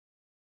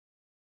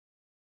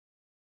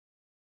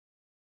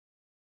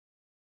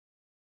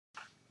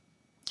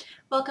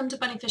Welcome to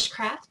Bunnyfish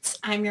Crafts.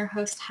 I'm your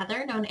host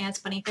Heather, known as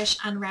Bunnyfish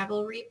on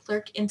Ravelry,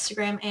 Plurk,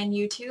 Instagram, and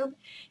YouTube.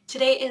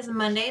 Today is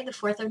Monday, the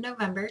 4th of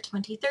November,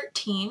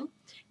 2013.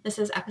 This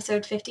is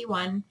episode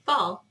 51,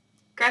 Fall.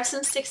 Grab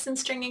some sticks and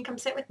string and come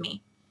sit with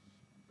me.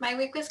 My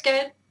week was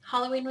good.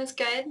 Halloween was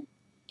good.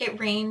 It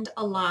rained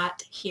a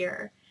lot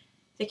here.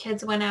 The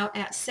kids went out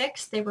at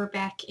 6. They were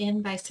back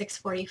in by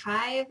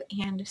 6:45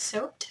 and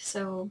soaked,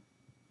 so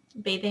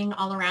bathing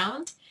all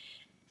around.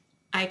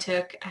 I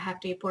took a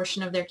hefty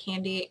portion of their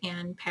candy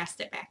and passed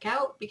it back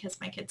out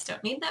because my kids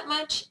don't need that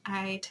much.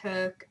 I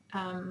took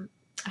a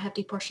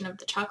hefty portion of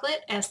the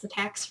chocolate as the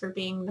tax for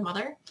being the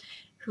mother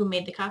who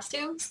made the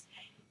costumes,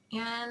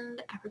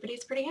 and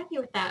everybody's pretty happy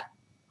with that.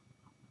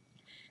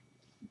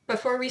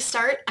 Before we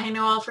start, I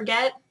know I'll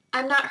forget,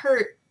 I'm not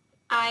hurt.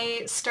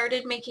 I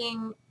started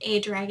making a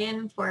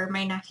dragon for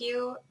my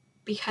nephew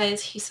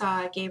because he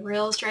saw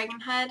Gabriel's dragon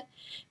head.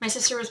 My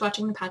sister was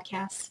watching the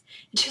podcast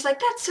and she was like,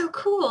 "That's so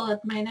cool."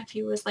 And my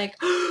nephew was like,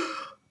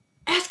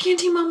 "Ask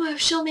Auntie Mama if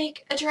she'll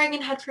make a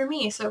dragon head for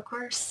me." So of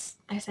course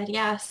I said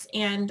yes,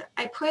 and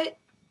I put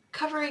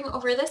covering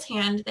over this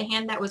hand, the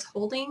hand that was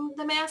holding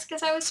the mask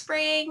as I was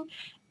spraying,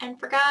 and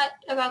forgot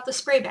about the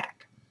spray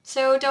back.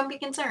 So don't be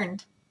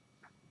concerned.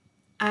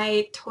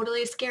 I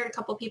totally scared a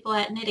couple people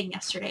at knitting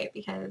yesterday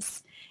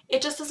because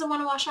it just doesn't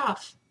want to wash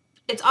off.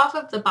 It's off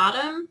of the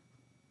bottom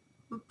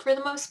for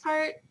the most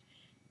part,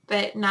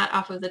 but not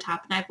off of the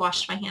top, and I've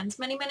washed my hands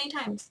many, many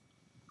times.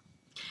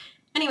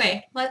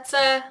 Anyway, let's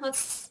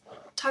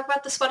talk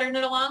about the sweater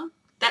knit along.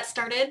 That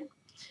started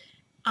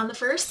on the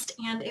 1st,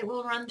 and it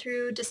will run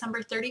through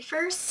December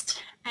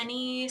 31st.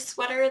 Any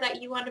sweater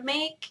that you want to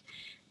make,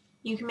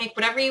 you can make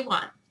whatever you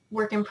want.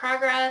 Work in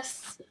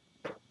progress,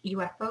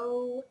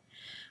 UFO,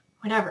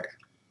 whatever.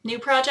 New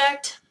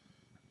project,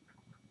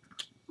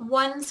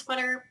 one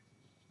sweater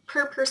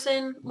per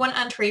person, one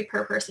entry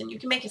per person. You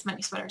can make as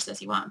many sweaters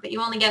as you want, but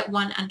you only get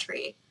one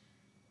entry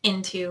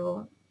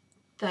into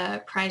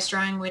the prize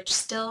drawing, which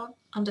still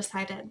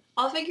undecided.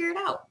 I'll figure it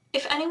out.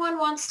 If anyone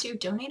wants to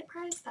donate a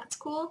prize, that's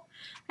cool.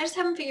 I just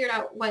haven't figured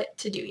out what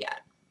to do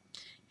yet.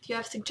 If you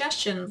have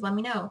suggestions, let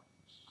me know.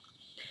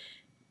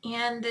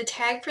 And the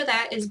tag for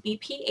that is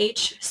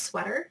BPH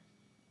sweater.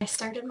 I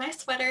started my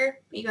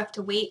sweater, but you have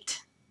to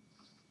wait.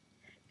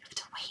 You have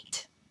to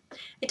wait.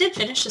 I did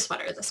finish the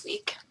sweater this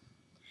week.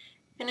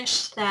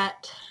 Finished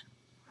that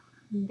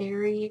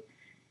very,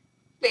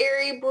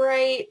 very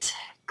bright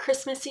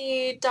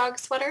Christmassy dog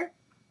sweater.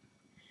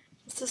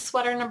 This is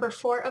sweater number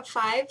 4 of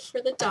 5 for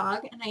the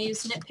dog, and I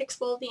used Knit Picks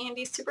Wool of the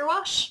Andes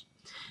Superwash.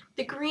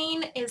 The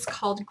green is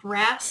called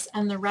Grass,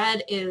 and the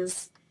red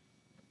is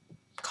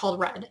called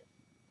Red.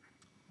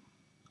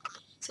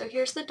 So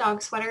here's the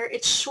dog sweater.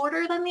 It's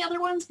shorter than the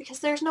other ones because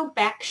there's no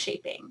back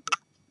shaping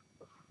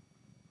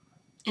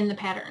in the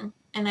pattern,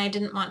 and I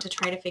didn't want to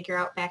try to figure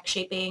out back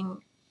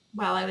shaping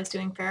while I was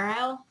doing Fair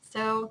Isle,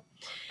 so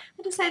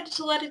I decided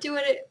to let it do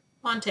what it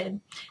wanted.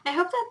 I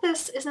hope that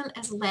this isn't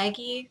as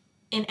laggy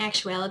in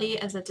actuality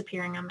as it's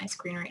appearing on my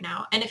screen right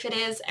now, and if it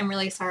is, I'm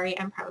really sorry.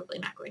 I'm probably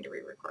not going to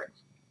re-record.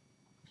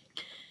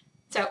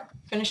 So,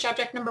 finished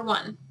object number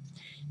 1.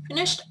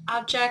 Finished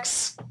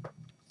objects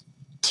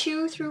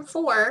 2 through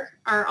 4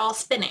 are all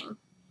spinning.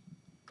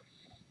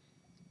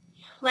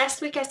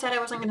 Last week I said I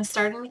wasn't going to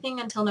start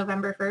anything until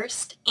November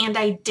 1st, and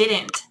I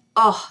didn't.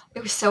 Oh,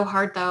 it was so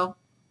hard though.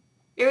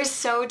 It was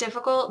so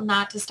difficult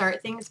not to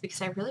start things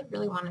because I really,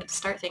 really wanted to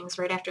start things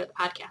right after the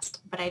podcast,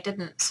 but I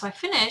didn't. So I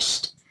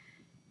finished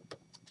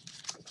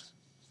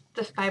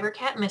the Fiber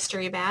Cat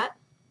Mystery Bat,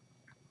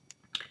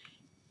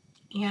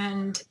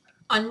 and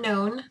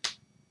unknown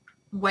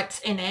what's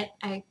in it.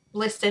 I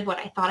listed what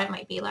I thought it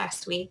might be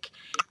last week.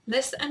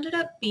 This ended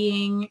up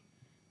being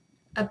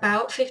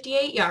about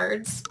 58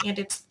 yards, and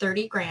it's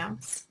 30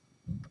 grams.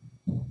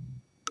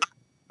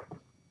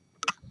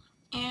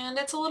 And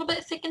it's a little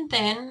bit thick and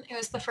thin. It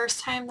was the first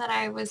time that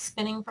I was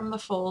spinning from the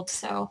fold,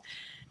 so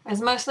I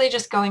was mostly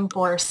just going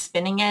for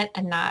spinning it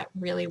and not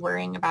really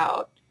worrying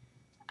about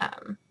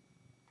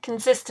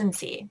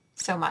consistency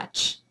so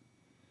much.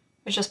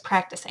 I was just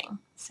practicing.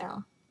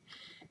 So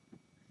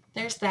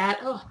there's that.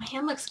 Oh, my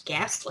hand looks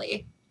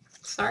ghastly.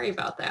 Sorry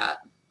about that.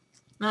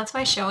 That's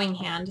my showing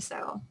hand,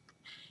 so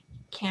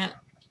can't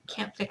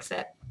fix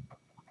it.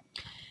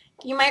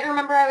 You might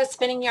remember I was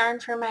spinning yarn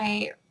for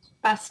my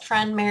best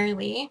friend Mary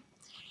Lee,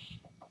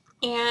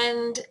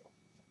 and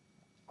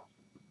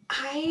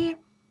I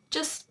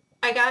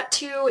got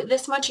to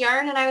this much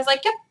yarn and I was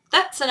like, yep,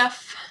 that's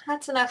enough.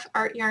 That's enough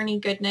art yarny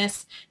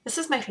goodness. This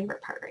is my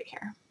favorite part right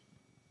here.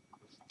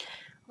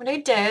 What I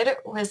did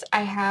was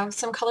I have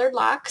some colored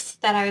locks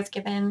that I was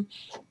given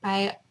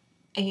by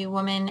a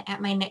woman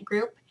at my knit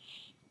group,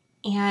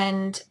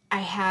 and I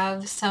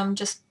have some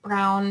just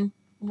brown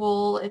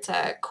wool. It's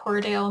a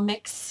Cordale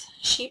mix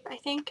sheep, I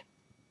think.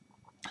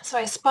 So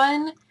I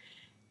spun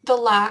the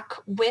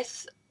lock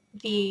with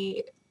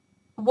the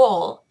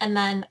wool, and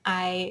then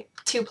I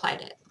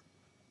 2-plied it.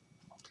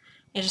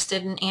 I just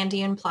did an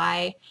Andean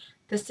ply.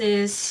 This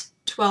is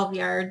 12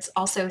 yards,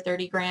 also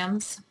 30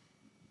 grams.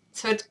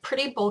 So it's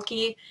pretty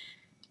bulky.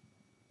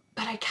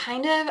 but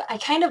I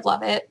kind of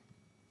love it,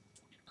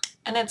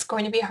 and it's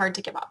going to be hard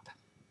to give up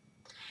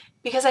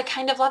because I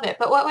kind of love it.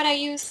 But what would I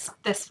use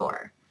this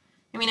for?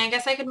 I mean, I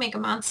guess I could make a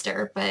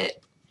monster,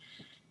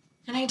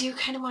 and I do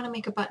kind of want to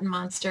make a button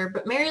monster,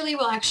 but Mary Lee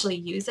will actually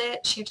use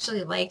it. She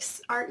actually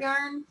likes art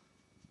yarn.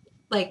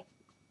 Like,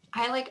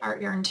 I like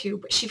art yarn too,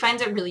 but she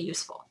finds it really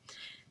useful.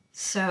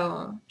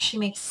 So she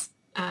makes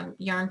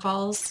yarn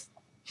falls,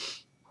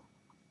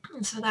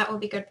 and so that will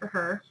be good for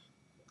her.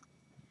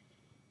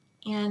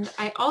 And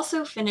I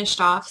also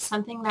finished off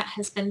something that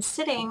has been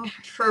sitting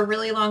for a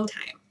really long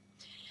time.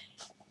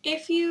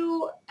 If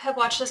you have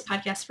watched this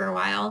podcast for a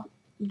while,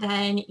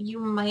 then you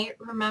might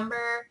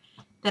remember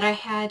that I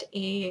had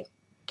a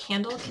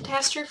candle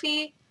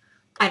catastrophe,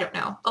 I don't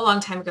know, a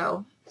long time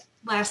ago.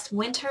 Last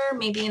winter,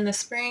 maybe in the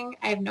spring,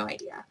 I have no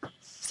idea.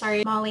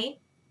 Sorry, Molly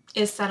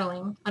is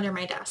settling under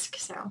my desk,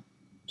 so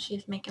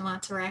she's making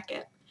lots of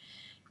racket.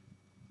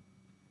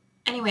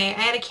 Anyway,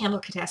 I had a candle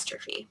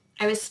catastrophe.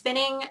 I was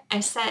spinning, I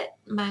set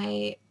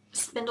my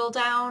spindle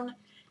down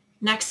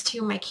next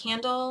to my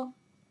candle,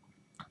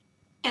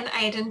 and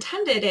I had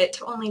intended it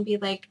to only be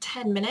like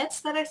 10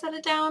 minutes that I set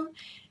it down,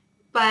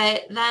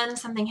 but then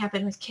something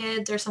happened with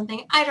kids or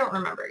something. I don't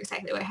remember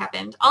exactly what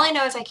happened. All I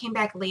know is I came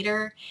back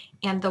later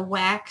and the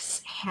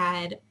wax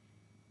had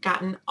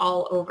gotten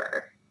all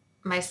over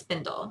my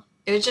spindle.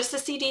 It was just a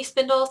CD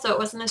spindle, so it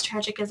wasn't as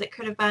tragic as it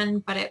could have been,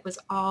 but it was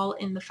all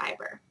in the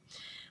fiber.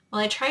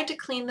 Well, I tried to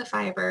clean the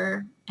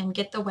fiber and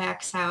get the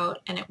wax out,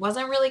 and it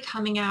wasn't really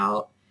coming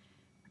out.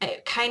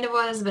 It kind of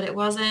was, but it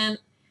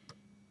wasn't.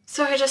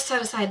 So I just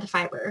set aside the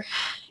fiber.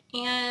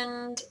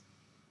 And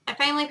I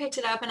finally picked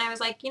it up, and I was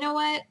like, you know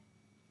what?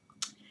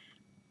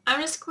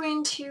 I'm just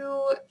going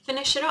to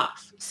finish it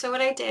off. So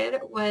what I did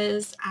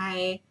was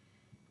I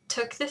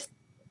took the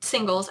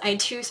singles. I had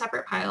 2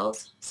 separate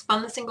piles,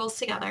 spun the singles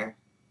together,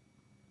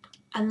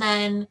 and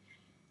then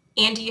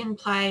Andy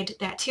implied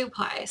that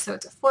 2-ply, so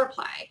it's a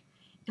 4-ply.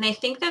 And I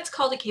think that's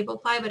called a cable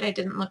ply, but I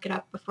didn't look it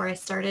up before I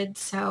started,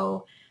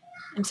 so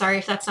I'm sorry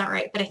if that's not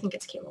right, but I think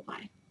it's cable ply.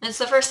 And it's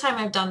the first time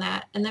I've done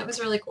that, and that was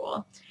really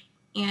cool.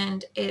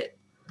 And it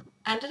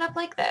ended up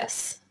like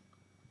this.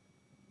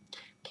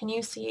 Can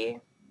you see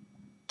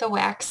the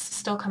wax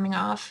still coming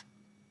off?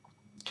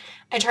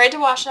 I tried to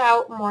wash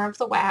out more of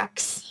the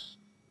wax,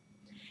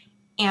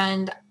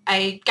 and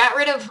I got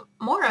rid of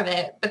more of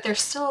it, but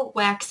there's still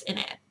wax in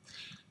it.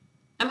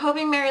 I'm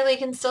hoping Mary Lee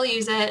can still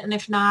use it, and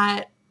if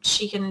not,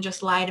 she can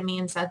just lie to me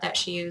and said that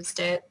she used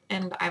it,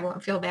 and I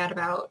won't feel bad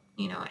about,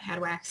 it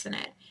had wax in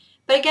it.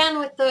 But again,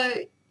 with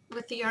the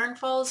yarn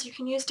falls, you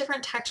can use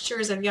different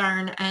textures of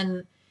yarn,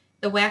 and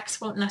the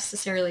wax won't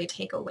necessarily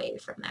take away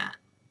from that.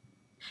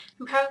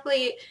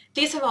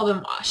 These have all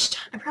been washed.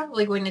 I'm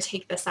probably going to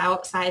take this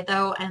outside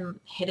though and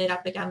hit it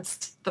up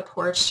against the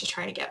porch to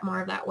try to get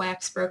more of that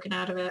wax broken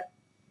out of it.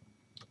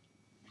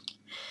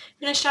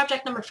 Finished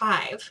object number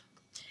 5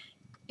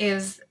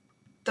 is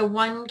the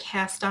one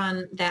cast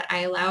on that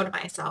I allowed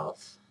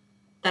myself,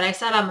 that I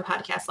said on the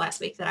podcast last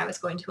week that I was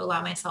going to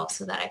allow myself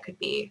so that I could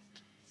be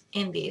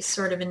in the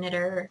sort of a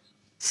knitter,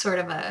 sort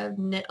of a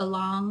knit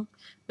along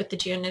with the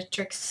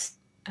Geometrix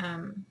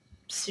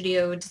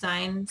studio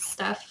design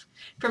stuff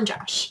from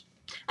Josh.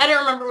 I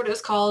don't remember what it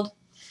was called,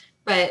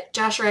 but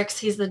Josh Ricks,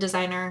 he's the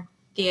designer.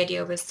 The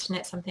idea was to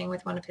knit something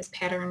with one of his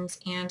patterns,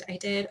 and I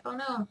did. Oh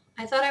no,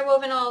 I thought I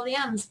wove in all the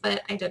ends,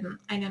 but I didn't.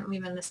 I didn't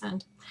weave in this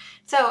end.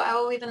 So I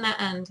will weave in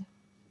that end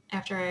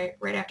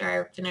right after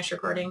I finish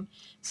recording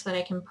so that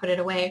I can put it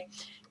away.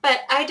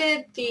 But I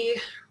did the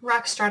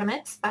Rock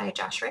Stratumits by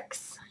Josh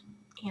Ricks,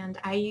 and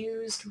I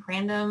used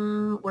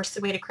random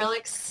worsted weight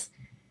acrylics.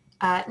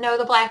 No,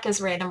 the black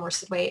is random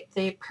worsted weight.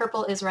 The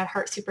purple is Red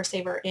Heart Super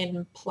Saver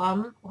in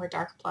plum or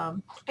dark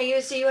plum. I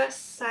used a US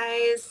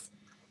size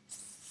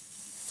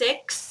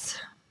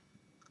 6,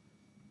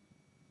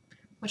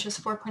 which is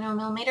 4.0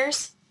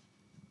 millimeters,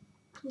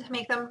 to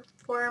make them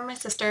for my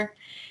sister,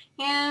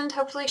 and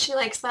hopefully she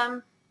likes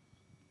them.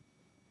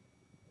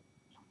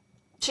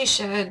 She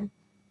should.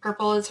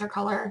 Purple is her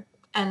color,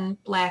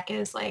 and black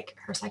is like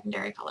her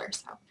secondary color,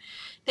 so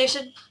they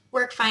should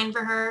work fine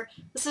for her.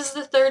 This is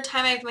the 3rd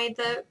time I've made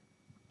the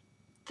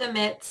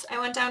mitts. I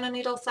went down a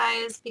needle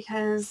size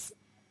because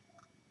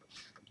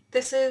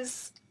this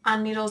is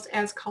on needles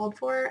as called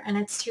for, and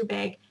it's too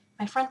big.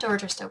 My front door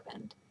just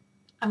opened.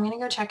 I'm going to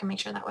go check and make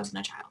sure that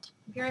wasn't a child.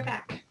 I'll be right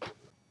back.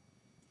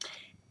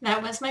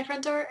 That was my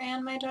front door,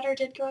 and my daughter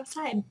did go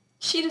outside.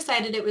 She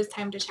decided it was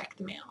time to check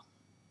the mail,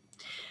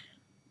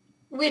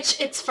 which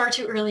it's far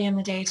too early in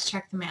the day to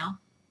check the mail.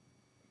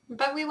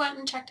 But we went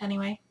and checked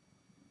anyway.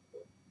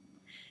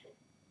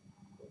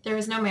 There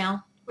was no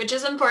mail, which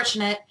is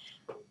unfortunate.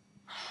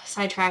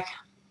 Sidetrack.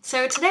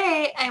 So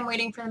today I'm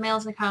waiting for the mail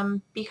to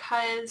come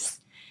because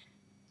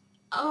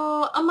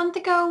a month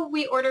ago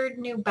we ordered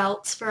new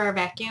belts for our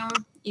vacuum.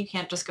 You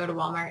can't just go to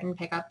Walmart and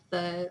pick up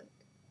the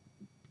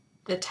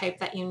type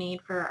that you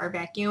need for our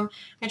vacuum.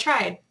 I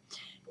tried.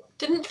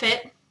 Didn't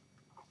fit.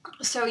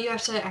 So you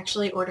have to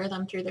actually order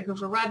them through the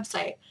Hoover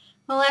website.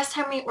 The last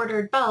time we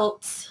ordered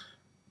belts,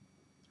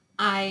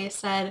 I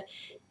said,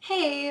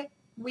 hey,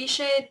 we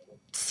should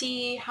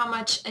see how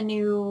much a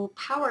new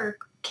power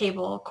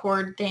cable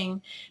cord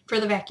thing for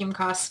the vacuum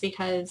costs,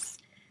 because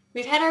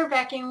we've had our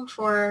vacuum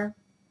for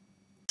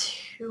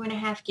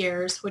 2.5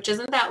 years, which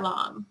isn't that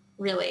long,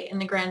 really, in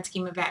the grand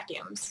scheme of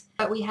vacuums.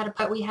 But we had a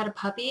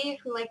puppy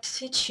who liked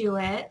to chew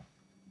it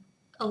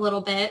a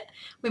little bit.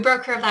 We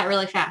broke her of that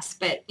really fast,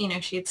 but you know,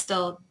 she had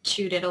still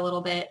chewed it a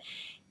little bit.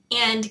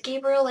 And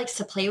Gabriel likes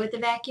to play with the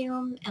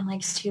vacuum and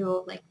likes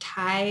to like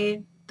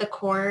tie the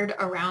cord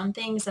around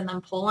things and then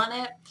pull on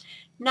it.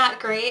 Not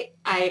great.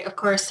 I, of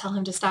course, tell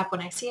him to stop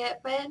when I see it,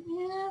 but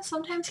yeah,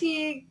 sometimes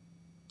he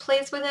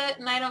plays with it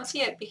and I don't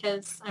see it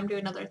because I'm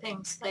doing other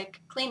things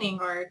like cleaning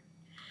or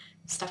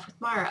stuff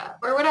with Mara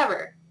or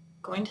whatever.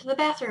 Going to the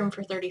bathroom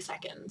for 30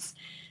 seconds.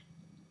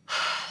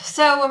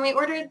 So when we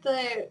ordered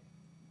the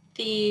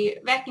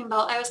vacuum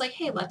belt, I was like,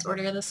 hey, let's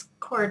order this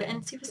cord.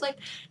 And she was like,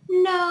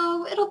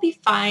 no, it'll be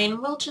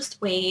fine. We'll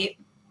just wait.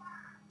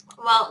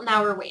 Well,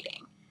 now we're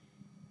waiting.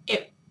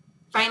 It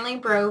finally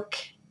broke,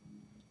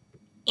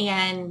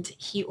 and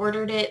he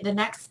ordered it the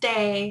next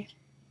day,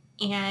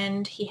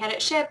 and he had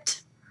it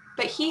shipped,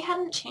 but he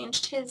hadn't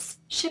changed his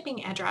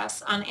shipping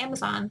address on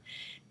Amazon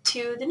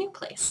to the new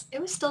place.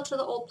 It was still to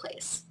the old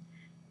place.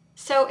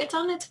 So it's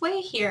on its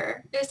way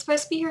here. It was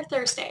supposed to be here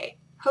Thursday.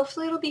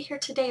 Hopefully it'll be here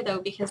today, though,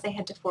 because they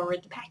had to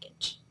forward the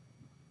package.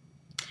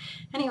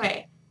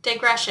 Anyway,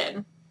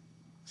 digression.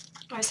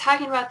 I was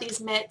talking about these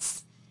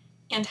mitts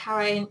and how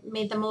I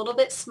made them a little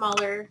bit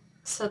smaller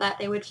so that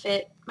they would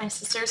fit my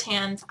sister's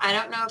hands. I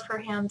don't know if her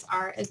hands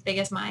are as big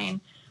as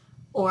mine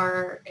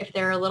or if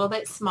they're a little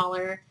bit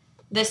smaller.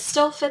 This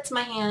still fits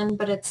my hand,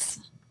 but it's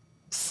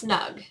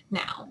snug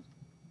now.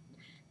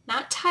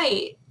 Not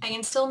tight. I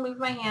can still move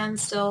my hand,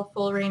 still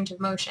full range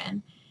of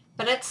motion,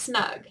 but it's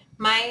snug.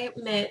 My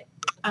mitt,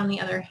 on the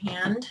other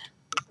hand,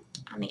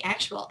 on the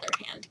actual other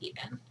hand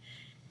even,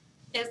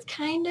 is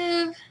kind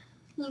of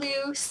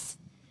loose.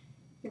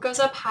 It goes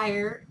up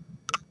higher.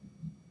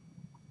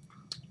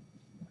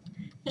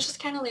 It's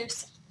just kind of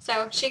loose.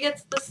 So she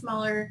gets the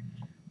smaller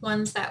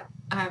ones that,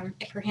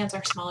 if her hands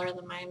are smaller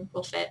than mine,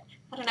 will fit.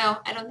 I don't know.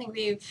 I don't think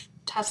we've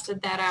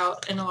tested that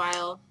out in a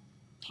while,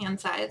 hand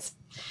size.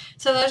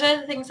 So those are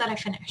the things that I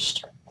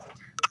finished.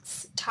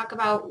 Let's talk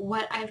about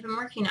what I've been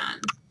working on.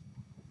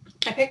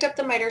 I picked up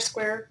the miter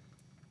square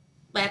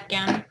lap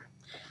gown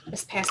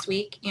this past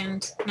week,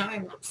 and now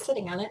I'm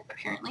sitting on it,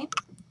 apparently.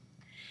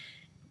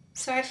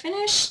 So I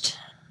finished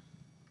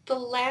the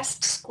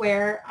last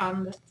square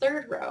on the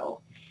 3rd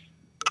row,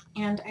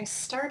 and I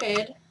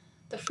started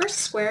the first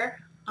square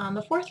on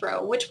the 4th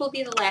row, which will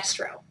be the last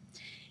row.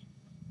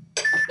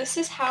 This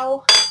is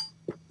how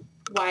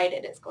wide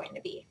it is going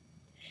to be,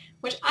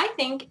 which I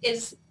think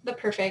is the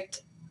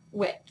perfect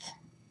width.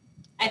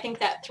 I think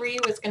that 3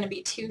 was going to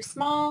be too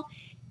small,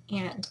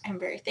 and I'm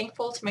very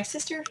thankful to my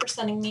sister for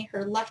sending me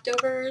her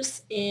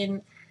leftovers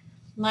in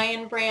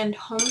Lion Brand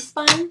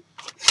Homespun,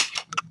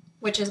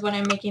 which is what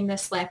I'm making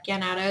this lap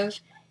gown out of,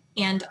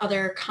 and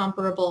other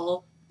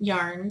comparable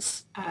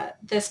yarns.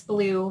 This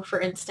blue, for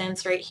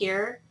instance, right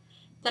here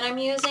that I'm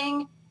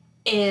using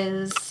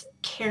is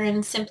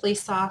Karen Simply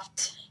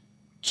Soft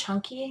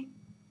Chunky,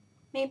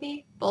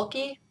 maybe?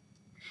 Bulky?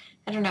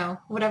 I don't know.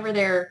 Whatever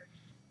their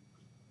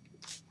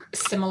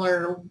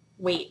similar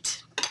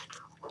weight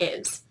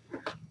is.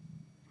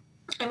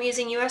 I'm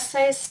using US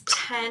size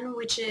 10,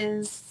 which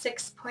is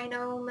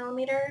 6.0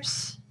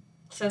 millimeters,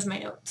 says my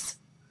notes,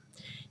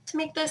 to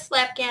make this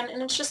lap gown,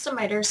 and it's just a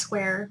miter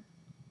square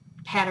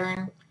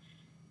pattern.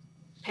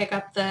 Pick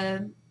up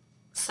the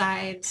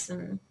sides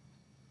and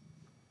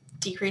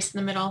decrease in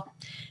the middle.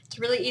 It's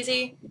really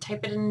easy.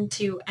 Type it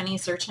into any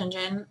search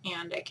engine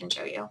and it can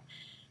show you.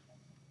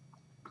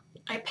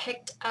 I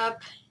picked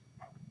up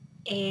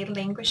a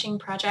languishing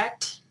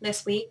project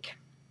this week.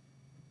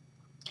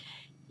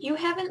 You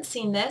haven't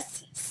seen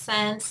this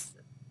since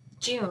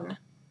June,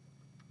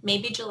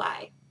 maybe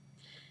July,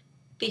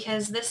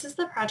 because this is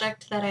the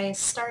project that I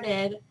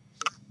started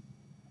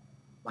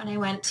when I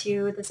went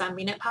to the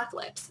Zombie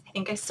Knitpocalypse. I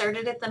think I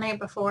started it the night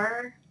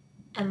before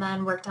and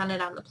then worked on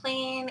it on the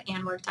plane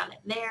and worked on it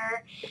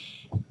there.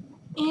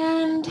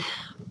 And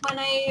when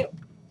I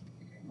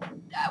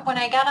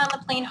got on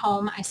the plane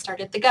home, I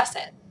started the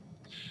gusset.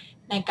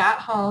 And I got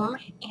home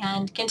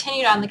and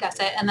continued on the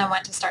gusset and then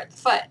went to start the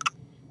foot.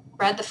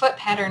 Read the foot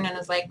pattern and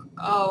was like,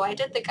 oh, I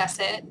did the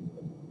gusset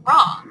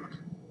wrong.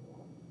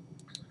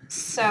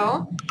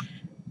 So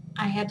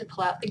I had to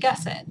pull out the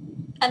gusset.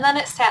 And then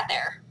it sat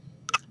there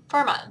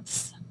for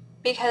months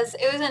because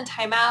it was in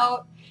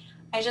timeout.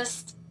 I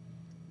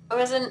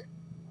wasn't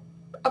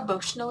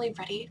emotionally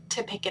ready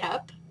to pick it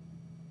up.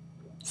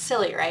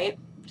 Silly, right?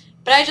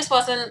 But I just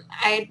wasn't.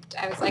 I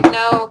was like,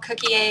 no,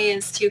 Cookie A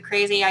is too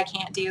crazy. I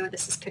can't do.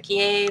 This is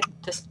Cookie A.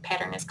 This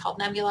pattern is called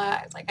Nebula.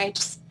 I was like, I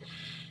just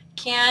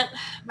can't.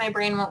 My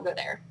brain won't go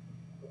there.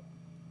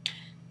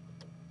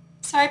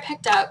 So I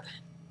picked up.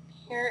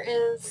 Here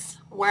is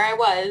where I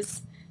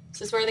was.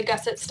 This is where the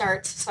gusset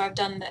starts. So I've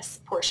done this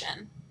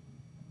portion.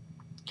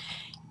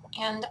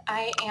 And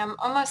I am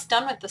almost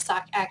done with the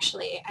sock,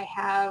 actually. I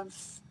have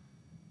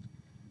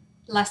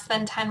less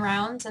than 10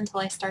 rounds until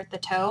I start the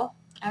toe.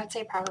 I would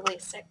say probably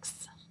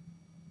 6.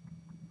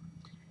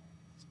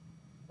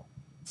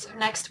 So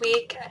next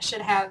week I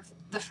should have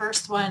the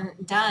first one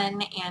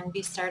done and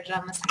be started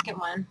on the second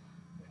one.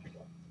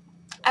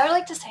 I would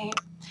like to say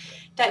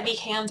that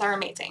VKMs are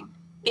amazing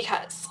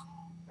because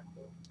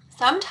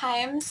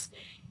sometimes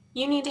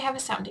you need to have a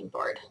sounding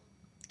board.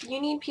 You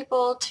need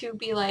people to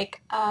be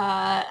like,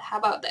 how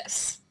about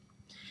this?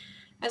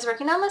 I was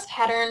working on this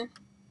pattern,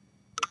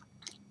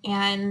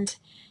 and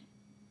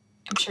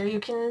I'm sure you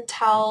can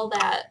tell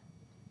that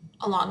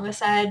along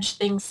this edge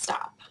things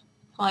stop.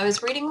 Well, I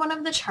was reading one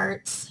of the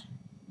charts,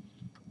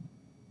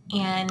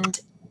 and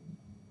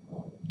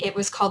it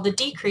was called the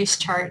decrease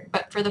chart,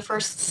 but for the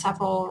first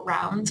several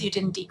rounds you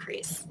didn't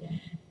decrease.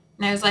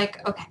 And I was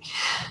like, okay,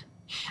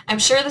 I'm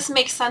sure this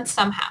makes sense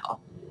somehow,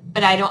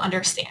 but I don't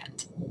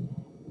understand.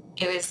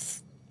 It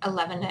was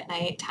 11 at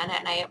night, 10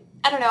 at night.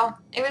 I don't know.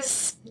 It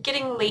was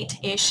getting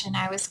late-ish and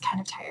I was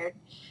kind of tired.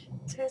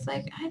 So I was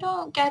like, I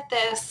don't get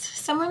this.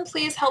 Someone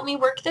please help me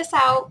work this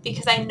out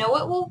because I know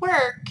it will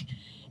work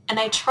and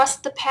I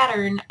trust the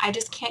pattern. I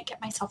just can't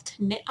get myself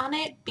to knit on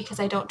it because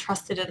I don't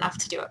trust it enough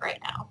to do it right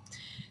now.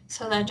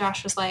 So then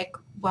Josh was like,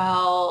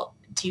 well,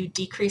 do you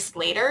decrease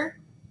later?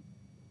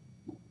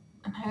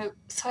 And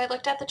so I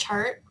looked at the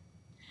chart,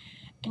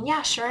 and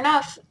yeah, sure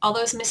enough, all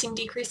those missing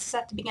decreases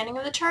at the beginning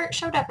of the chart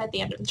showed up at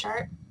the end of the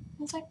chart.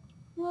 I was like,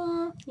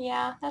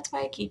 yeah, that's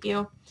why I keep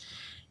you.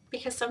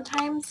 Because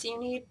sometimes you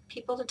need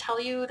people to tell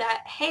you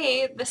that,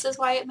 hey, this is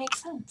why it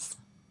makes sense.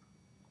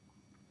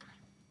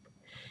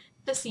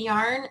 This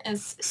yarn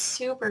is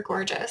super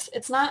gorgeous.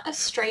 It's not a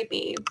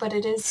stripey, but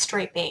it is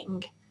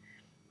striping.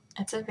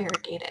 It's a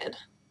variegated.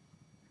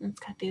 It's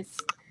got these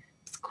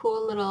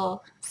cool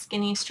little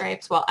skinny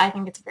stripes. Well, I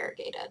think it's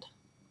variegated.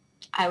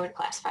 I would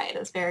classify it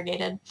as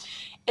variegated.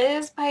 It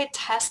is by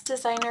Test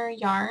Designer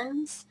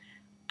Yarns.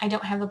 I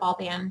don't have the ball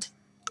band.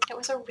 It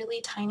was a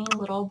really tiny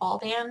little ball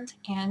band,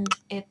 and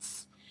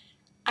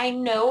I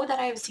know that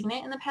I've seen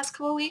it in the past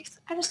couple of weeks.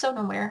 I just don't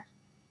know where.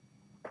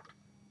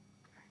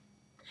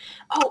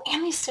 Oh,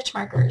 and these stitch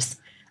markers.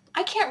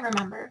 I can't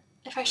remember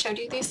if I showed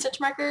you these stitch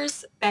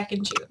markers back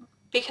in June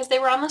because they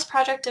were on this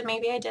project and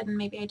maybe I did and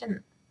maybe I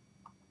didn't.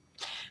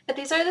 But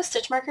these are the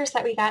stitch markers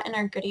that we got in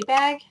our goodie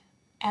bag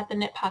at the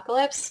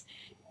Knitpocalypse.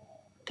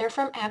 They're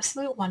from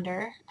Absolute Wonder,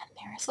 and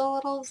there's a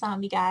little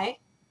zombie guy.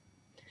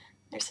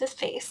 There's his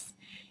face.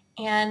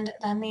 And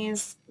then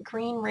these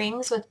green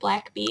rings with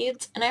black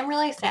beads, and I'm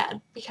really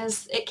sad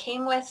because it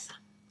came with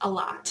a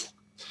lot.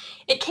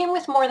 It came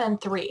with more than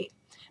 3,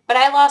 but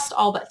I lost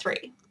all but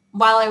 3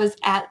 while I was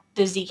at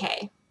the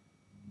ZK.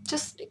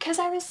 Just because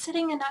I was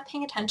sitting and not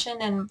paying attention,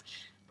 and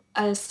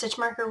a stitch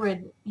marker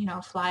would,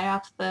 fly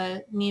off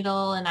the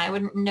needle and I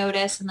wouldn't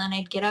notice, and then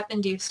I'd get up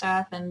and do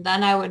stuff and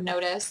then I would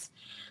notice.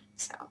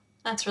 So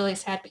that's really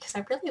sad because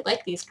I really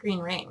like these green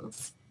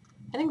rings.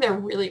 I think they're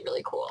really,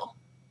 really cool.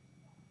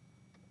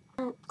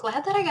 I'm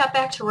glad that I got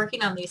back to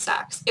working on these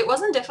socks. It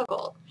wasn't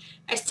difficult.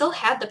 I still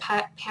had the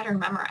pattern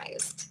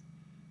memorized,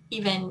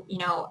 even,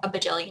 a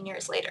bajillion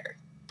years later.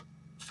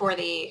 For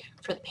the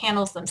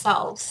panels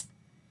themselves,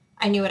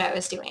 I knew what I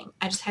was doing.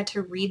 I just had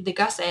to read the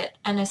gusset,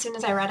 and as soon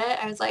as I read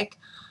it, I was like,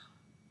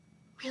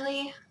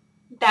 really?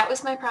 That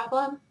was my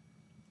problem?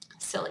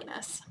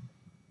 Silliness.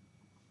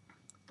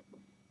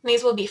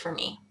 These will be for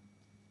me.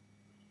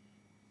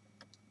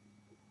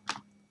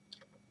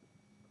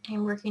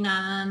 I'm working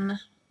on,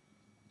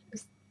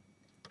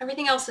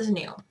 everything else is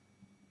new.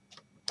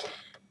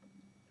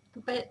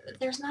 But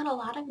there's not a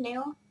lot of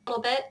new, a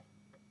little bit.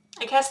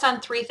 I cast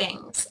on 3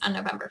 things on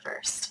November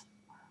 1st.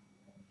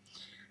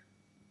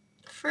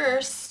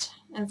 First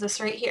is this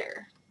right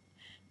here.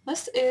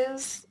 This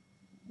is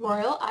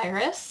Royal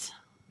Iris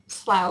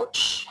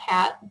slouch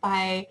hat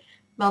by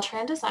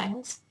Beltran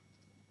Designs.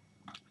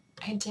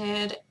 I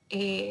did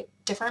a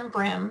different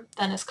brim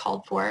than is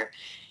called for.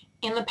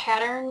 In the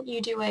pattern, you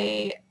do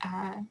a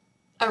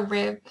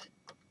rib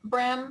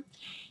brim,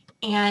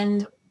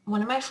 and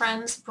one of my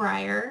friends,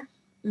 Briar,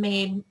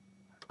 made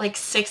like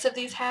 6 of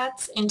these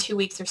hats in 2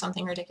 weeks or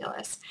something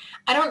ridiculous.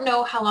 I don't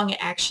know how long it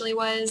actually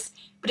was,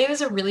 but it was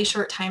a really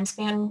short time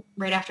span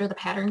right after the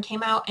pattern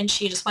came out, and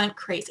she just went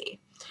crazy.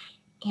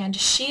 And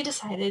she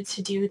decided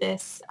to do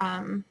this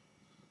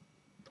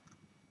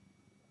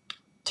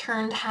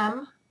turned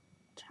hem.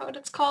 Is that what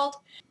it's called?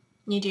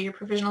 You do your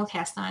provisional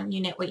cast on, you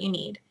knit what you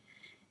need.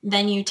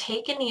 Then you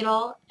take a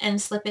needle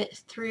and slip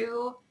it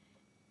through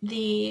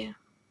the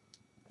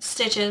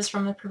stitches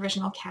from the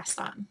provisional cast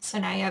on. So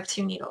now you have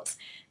 2 needles.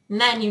 And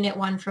then you knit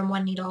one from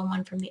one needle and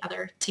one from the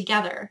other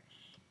together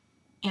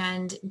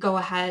and go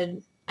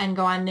ahead and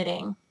go on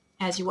knitting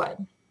as you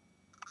would.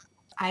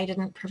 I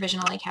didn't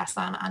provisionally cast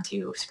on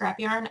onto scrap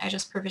yarn. I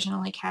just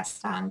provisionally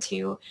cast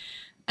onto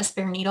a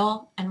spare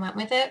needle and went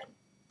with it.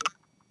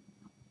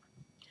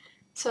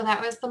 So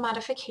that was the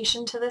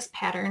modification to this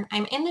pattern.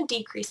 I'm in the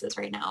decreases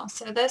right now.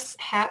 So this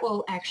hat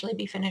will actually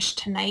be finished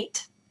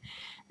tonight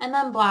and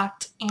then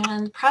blocked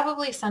and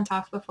probably sent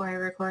off before I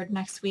record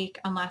next week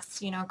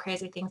unless,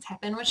 crazy things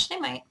happen, which they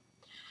might.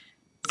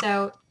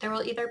 So there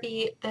will either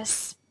be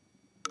this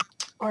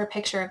or a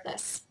picture of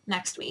this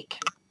next week.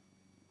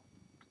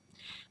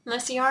 And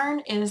this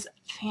yarn is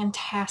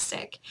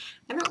fantastic.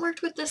 I haven't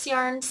worked with this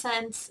yarn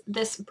since,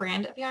 this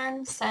brand of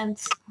yarn,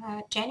 since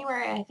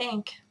January, I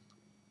think.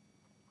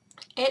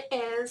 It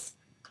is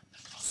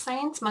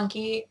Science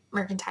Monkey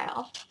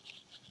Mercantile.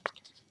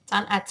 It's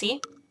on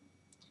Etsy.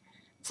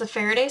 It's a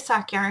Faraday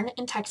sock yarn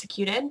in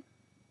Texecuted.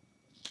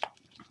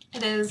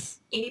 It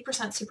is 80%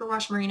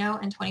 superwash merino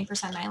and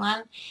 20% nylon.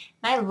 And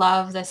I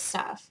love this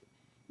stuff.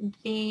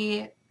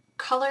 The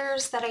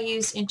colors that I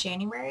used in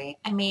January,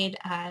 I made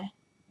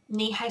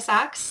knee-high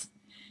socks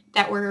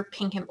that were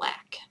pink and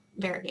black,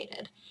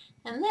 variegated.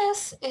 And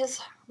this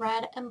is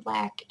red and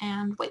black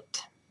and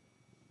white.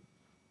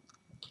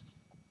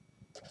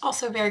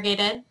 Also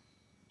variegated,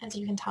 as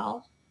you can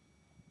tell.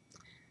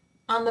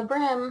 On the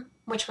brim,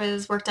 which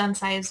was worked on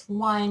size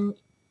 1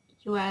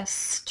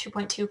 US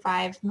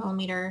 2.25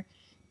 millimeter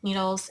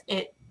needles,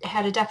 it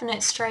had a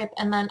definite stripe,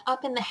 and then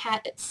up in the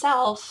hat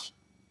itself,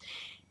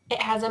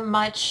 it has a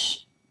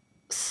much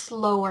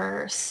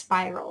slower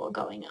spiral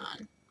going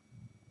on,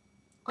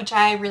 which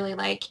I really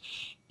like,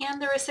 and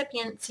the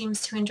recipient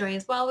seems to enjoy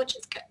as well, which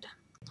is good.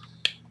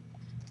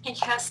 I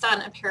cast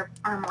on a pair of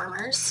arm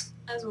warmers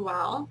as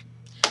well.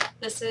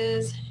 This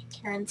is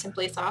Karen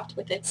Simply Soft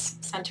with its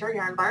center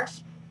yarn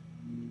barf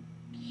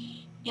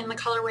in the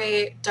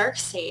colorway Dark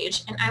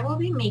Sage, and I will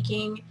be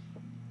making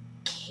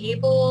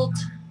cabled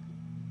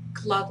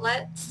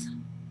glovelets.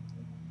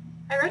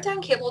 I wrote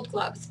down cabled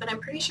gloves, but I'm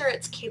pretty sure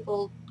it's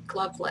cabled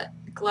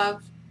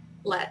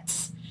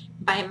glovelets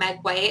by Meg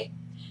White.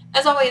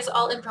 As always,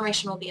 all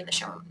information will be in the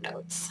show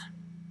notes.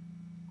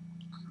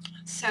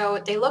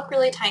 So they look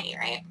really tiny,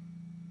 right?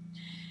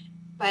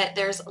 But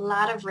there's a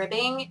lot of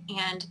ribbing,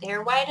 and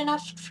they're wide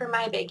enough for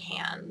my big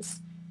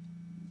hands.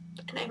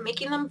 And I'm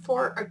making them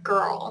for a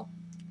girl,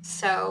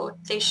 so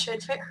they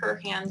should fit her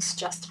hands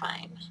just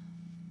fine.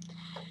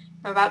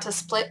 I'm about to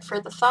split for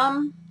the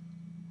thumb.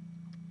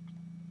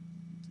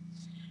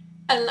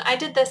 And I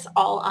did this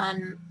all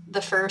on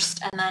the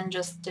first and then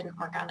just didn't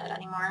work on it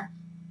anymore.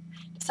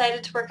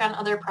 Decided to work on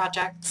other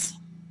projects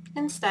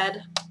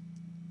instead.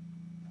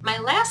 My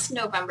last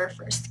November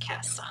 1st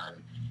cast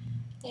on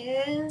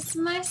is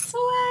my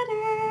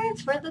sweater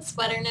for the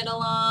sweater knit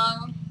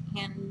along,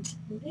 and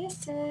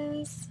this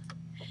is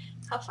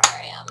how far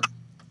I am.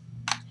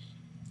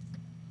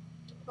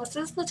 This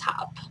is the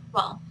top.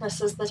 Well,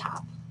 this is the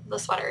top of the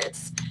sweater.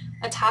 It's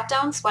a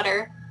top-down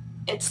sweater.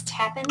 It's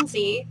Tappan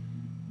Z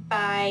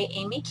by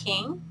Amy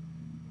King.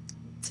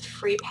 It's a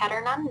free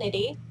pattern on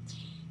Knitty,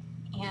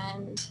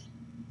 and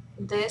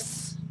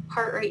this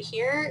part right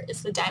here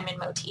is the diamond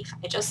motif.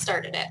 I just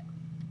started it.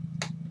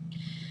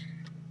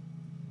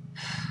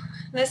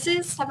 This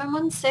is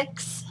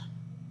 716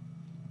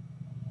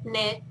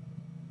 knit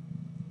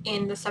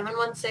in the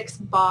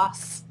 716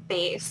 Boss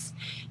base,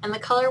 and the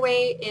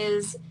colorway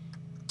is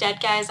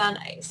Dead Guys on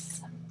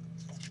Ice.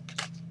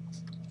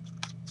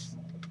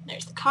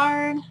 There's the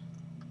card.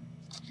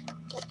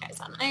 Dead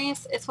Guys on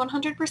Ice. It's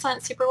 100%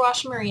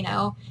 superwash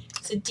merino.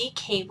 It's a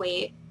DK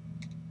weight.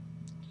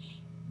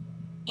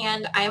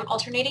 And I am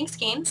alternating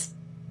skeins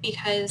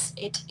because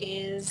it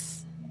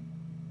is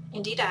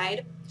indie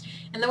dyed.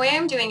 And the way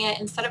I'm doing it,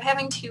 instead of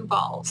having 2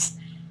 balls,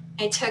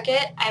 I took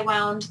it, I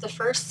wound the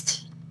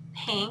first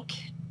hank,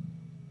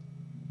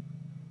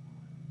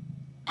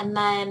 and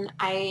then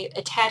I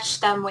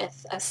attached them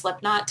with a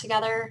slip knot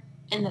together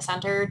in the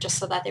center just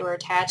so that they were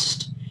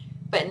attached,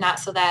 but not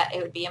so that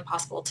it would be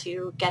impossible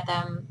to get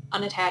them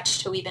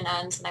unattached to even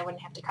ends and I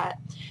wouldn't have to cut.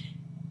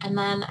 And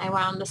then I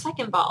wound the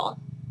second ball,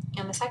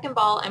 and the second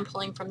ball I'm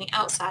pulling from the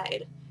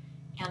outside,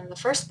 and the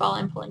first ball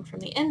I'm pulling from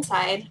the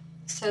inside,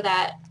 so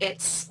that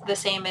it's the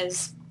same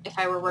as if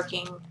I were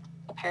working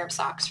a pair of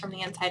socks from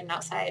the inside and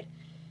outside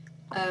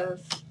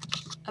of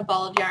a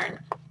ball of yarn.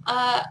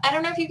 I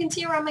don't know if you can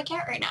see around my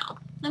cat right now.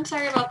 I'm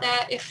sorry about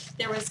that if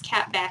there was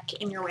cat back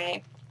in your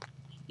way.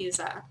 He's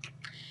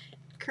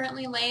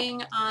currently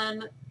laying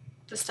on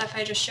the stuff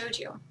I just showed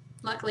you.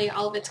 Luckily,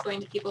 all of it's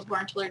going to people who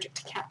aren't allergic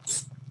to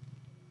cats.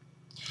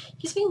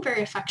 He's being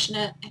very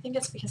affectionate. I think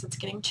it's because it's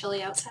getting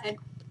chilly outside.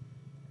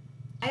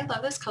 I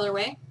love this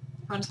colorway. I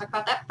want to talk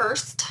about that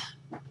first.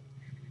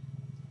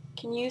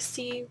 Can you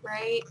see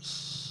right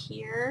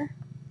here?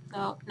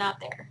 No,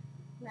 not there.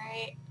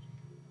 Right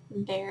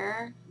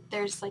there.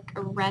 There's like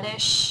a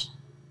reddish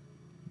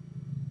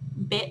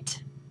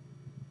bit.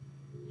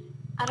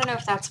 I don't know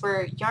if that's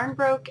where yarn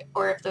broke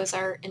or if those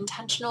are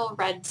intentional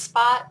red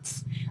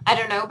spots. I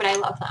don't know, but I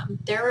love them.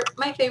 They're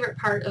my favorite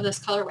part of this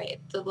colorway,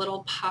 the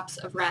little pops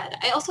of red.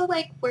 I also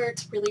like where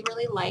it's really,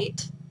 really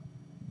light.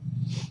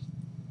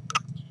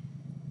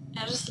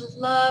 I just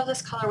love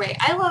this colorway.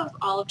 I love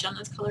all of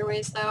Jenna's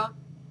colorways though.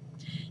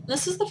 And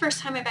this is the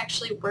first time I've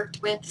actually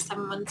worked with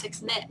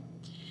 716 knit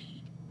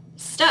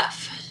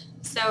stuff.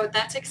 So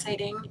that's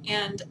exciting,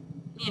 and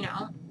you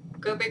know,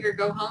 go big or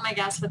go home, I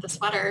guess, with the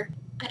sweater.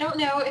 I don't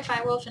know if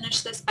I will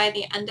finish this by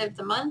the end of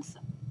the month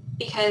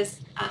because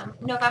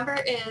November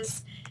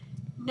is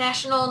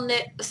National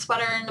Knit a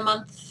Sweater in a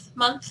Month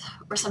Month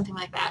or something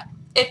like that.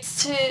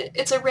 It's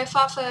a riff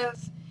off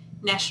of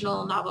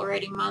National Novel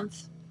Writing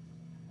Month.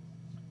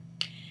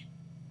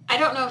 I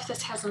don't know if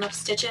this has enough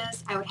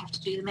stitches. I would have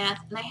to do the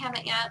math, and I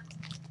haven't yet.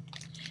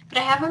 But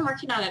I have been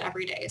working on it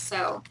every day,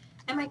 so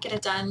I might get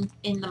it done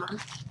in the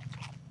month.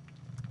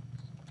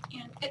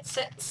 And it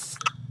sits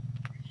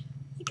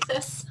like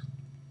this.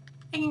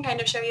 I can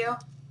kind of show you.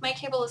 My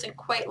cable isn't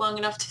quite long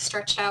enough to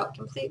stretch out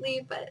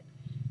completely, but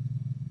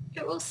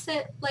it will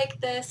sit like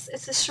this.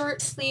 It's a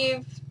short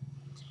sleeve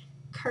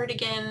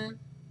cardigan.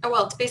 Oh,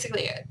 well, it's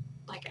basically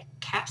like a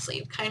cap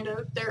sleeve, kind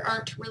of. There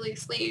aren't really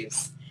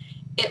sleeves.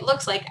 It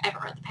looks like I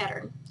haven't read the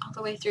pattern all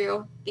the way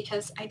through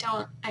because I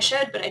don't. I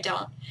should, but I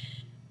don't.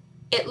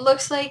 It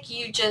looks like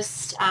you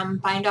just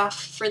bind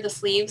off for the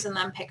sleeves and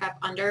then pick up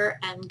under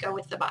and go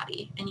with the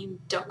body, and you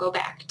don't go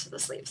back to the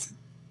sleeves.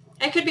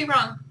 I could be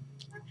wrong.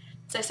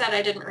 As I said,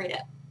 I didn't read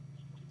it.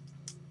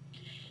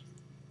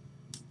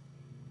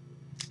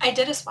 I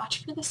did a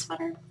swatch for this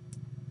sweater,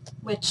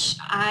 which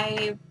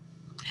I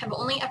have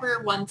only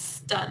ever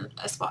once done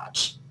a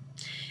swatch.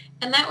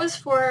 And that was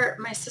for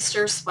my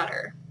sister's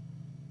sweater,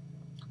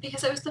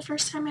 because it was the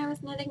first time I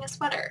was knitting a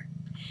sweater.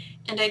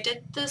 And I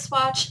did the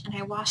swatch, and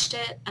I washed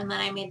it, and then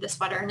I made the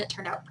sweater, and it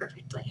turned out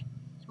perfectly.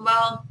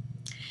 Well,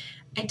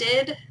 I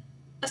did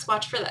a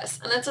swatch for this,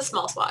 and it's a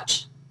small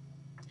swatch.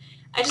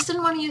 I just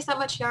didn't want to use that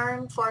much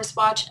yarn for a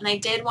swatch, and I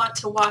did want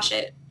to wash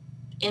it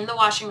in the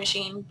washing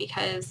machine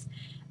because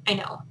I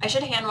know I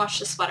should hand wash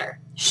the sweater.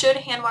 Should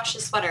hand wash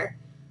the sweater.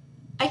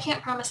 I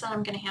can't promise that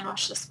I'm going to hand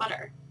wash the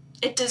sweater.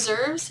 It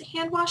deserves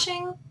hand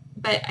washing,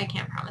 but I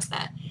can't promise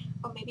that.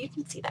 Oh, maybe you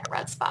can see that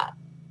red spot.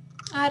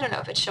 I don't know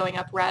if it's showing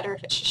up red or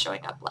if it's just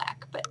showing up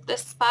black, but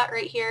this spot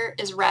right here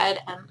is red,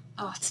 and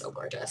oh, it's so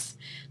gorgeous.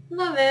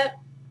 Love it.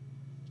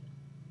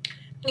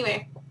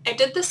 Anyway, I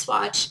did the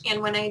swatch,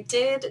 and when I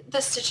did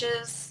the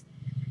stitches,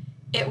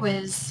 it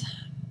was,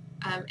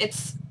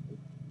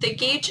 the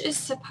gauge is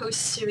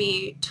supposed to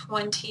be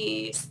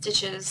 20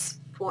 stitches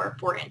for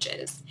 4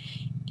 inches,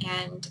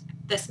 and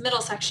this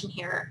middle section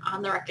here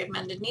on the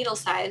recommended needle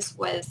size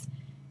was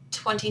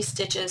 20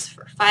 stitches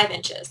for 5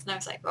 inches, and I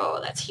was like, oh,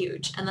 that's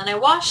huge. And then I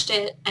washed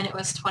it, and it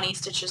was 20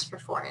 stitches for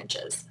 4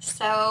 inches.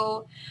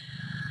 So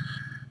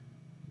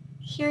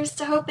here's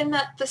to hoping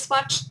that the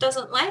swatch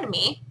doesn't lie to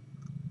me.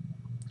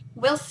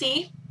 We'll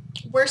see.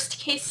 Worst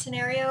case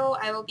scenario,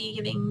 I will be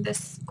giving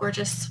this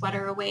gorgeous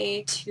sweater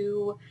away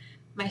to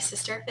my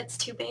sister if it's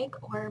too big,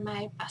 or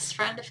my best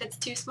friend if it's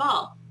too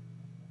small.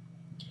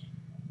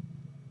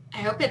 I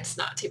hope it's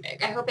not too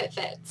big. I hope it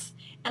fits.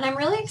 And I'm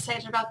really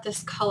excited about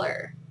this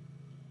color.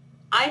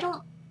 I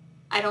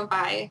don't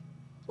buy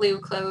blue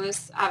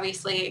clothes,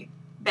 obviously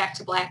back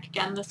to black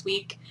again this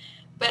week,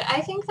 but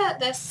I think that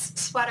this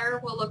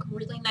sweater will look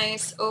really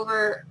nice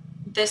over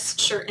this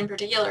shirt in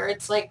particular.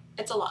 It's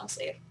a long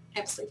sleeve. I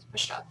have sleeves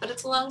pushed up, but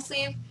it's a long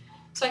sleeve,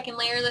 so I can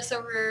layer this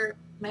over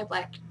my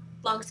black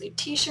long sleeve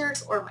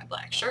t-shirts or my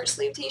black short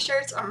sleeve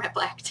t-shirts or my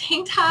black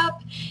tank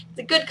top. It's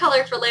a good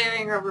color for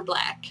layering over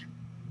black.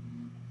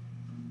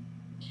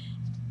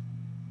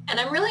 And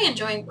I'm really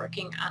enjoying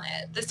working on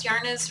it. This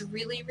yarn is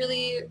really,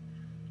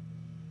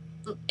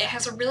 it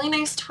has a really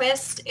nice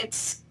twist.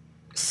 It's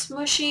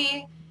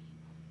smushy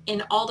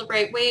in all the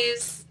right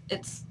ways.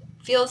 It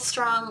feels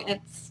strong.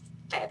 It's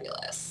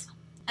fabulous.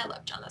 I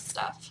love Jenna's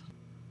stuff.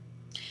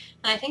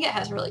 And I think it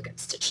has really good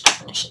stitch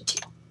definition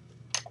too.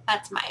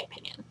 That's my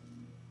opinion.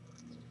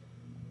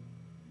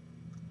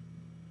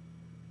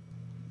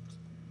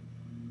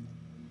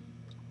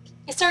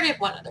 I started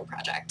one other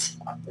project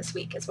this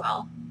week as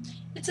well.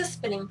 It's a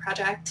spinning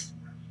project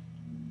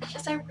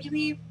because I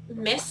really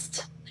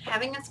missed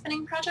having a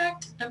spinning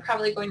project. I'm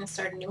probably going to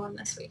start a new one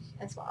this week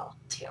as well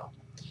too.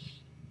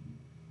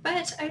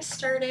 But I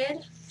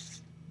started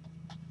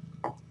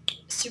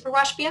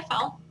Superwash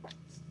BFL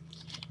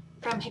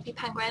from Hippie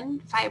Penguin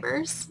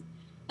Fibers.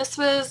 This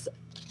was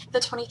the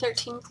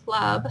 2013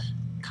 Club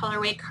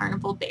colorway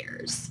Carnival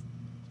Bears.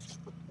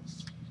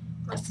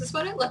 This is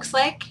what it looks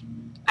like.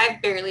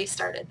 I've barely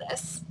started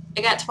this.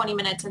 I got 20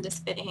 minutes into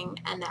spinning,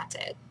 and that's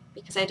it,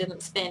 because I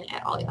didn't spin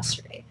at all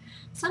yesterday.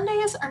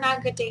 Sundays are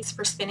not good days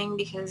for spinning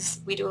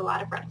because we do a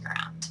lot of running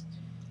around.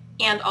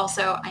 And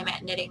also I'm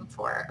at knitting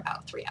for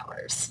about 3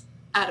 hours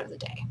out of the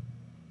day.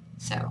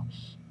 So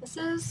this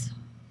is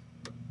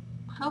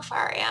how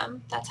far I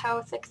am. That's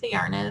how thick the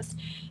yarn is.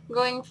 I'm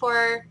going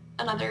for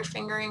another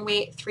fingering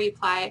weight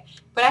 3-ply,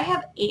 but I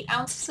have 8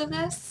 ounces of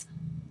this,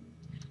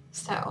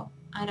 so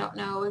I don't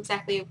know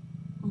exactly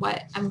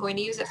what I'm going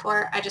to use it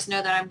for. I just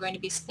know that I'm going to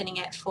be spinning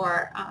it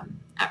for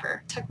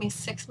ever. It took me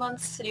 6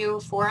 months to do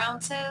 4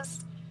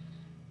 ounces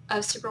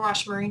of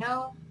Superwash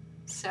Merino,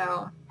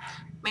 so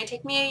it might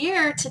take me a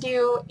year to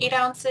do 8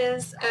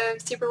 ounces of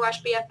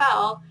Superwash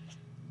BFL.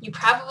 You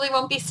probably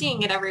won't be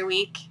seeing it every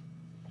week,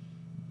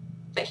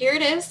 but here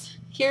it is.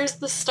 Here's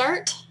the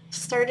start.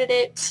 Started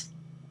it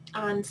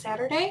on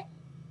Saturday,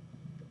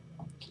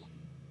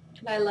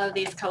 and I love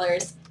these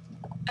colors.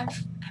 I'm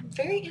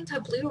very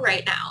into blue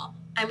right now.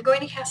 I'm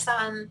going to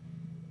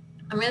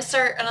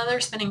start another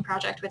spinning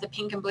project with a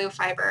pink and blue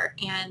fiber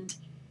and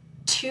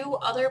 2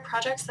 other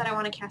projects that I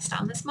want to cast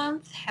on this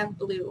month have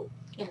blue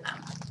in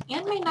them.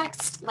 And my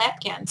next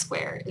Lapcan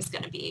square is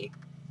going to be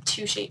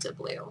 2 shades of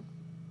blue.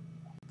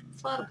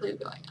 There's a lot of blue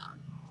going on.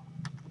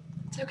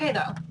 It's okay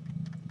though.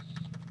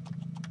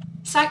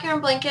 Sock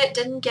yarn blanket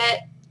didn't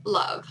get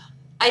love.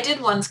 I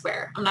did 1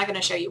 square. I'm not going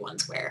to show you 1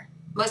 square.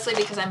 Mostly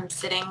because I'm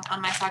sitting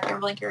on my sock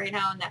yarn blanket right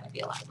now and that would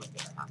be a lot of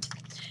moving around.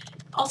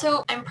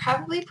 Also, I'm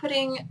probably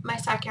putting my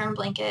sock yarn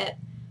blanket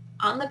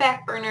on the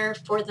back burner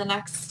for the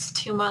next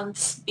 2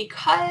 months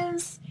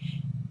because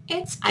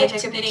I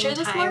took a picture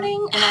this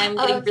morning and I'm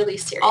getting really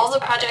serious all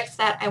the projects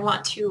that I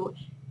want to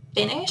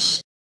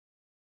finish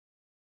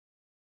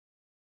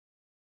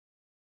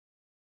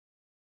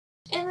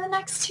in the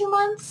next 2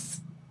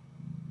 months.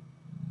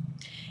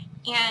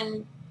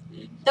 And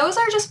those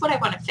are just what I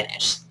want to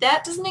finish.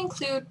 That doesn't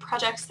include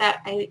projects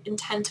that I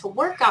intend to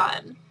work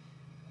on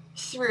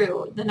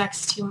through the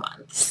next 2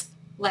 months,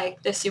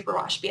 like the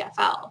Superwash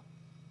BFL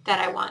that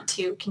I want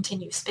to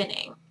continue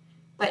spinning,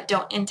 but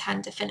don't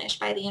intend to finish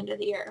by the end of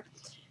the year.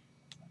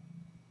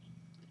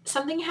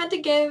 Something had to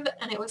give,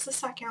 and it was the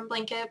sock yarn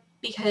blanket,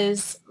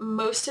 because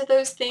most of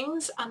those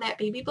things on that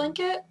baby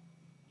blanket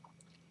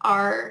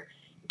are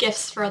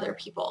gifts for other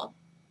people.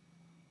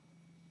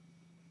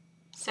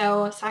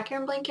 So sock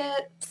yarn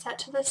blanket set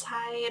to the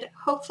side.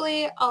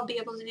 Hopefully I'll be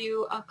able to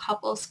do a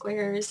couple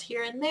squares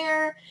here and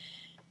there,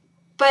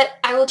 but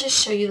I will just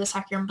show you the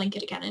sock yarn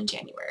blanket again in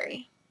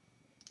January,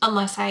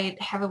 unless I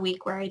have a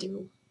week where I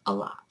do a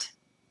lot,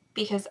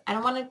 because I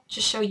don't want to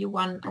just show you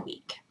 1 a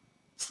week.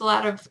 It's a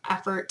lot of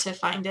effort to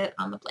find it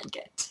on the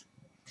blanket.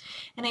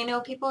 And I know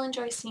people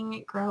enjoy seeing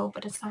it grow,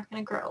 but it's not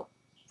going to grow.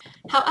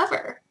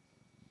 However,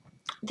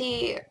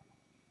 the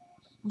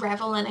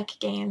Ravelinic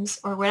Games,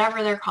 or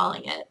whatever they're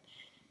calling it,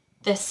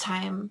 this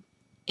time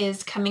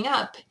is coming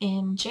up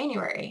in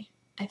January,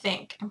 I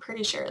think. I'm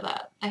pretty sure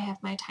that I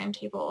have my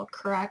timetable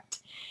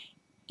correct.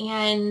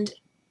 And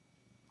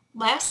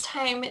last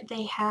time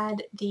they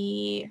had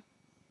the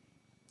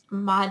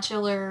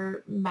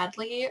modular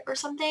medley or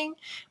something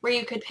where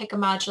you could pick a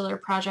modular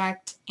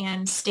project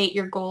and state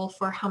your goal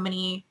for how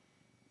many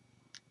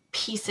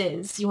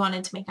pieces you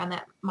wanted to make on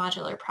that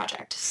modular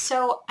project.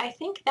 So I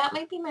think that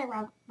might be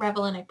my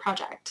Ravelinic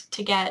project,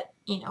 to get,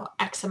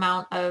 X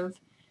amount of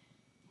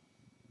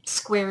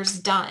squares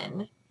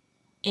done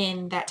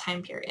in that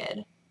time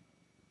period.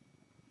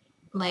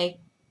 Like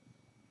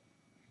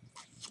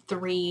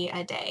 3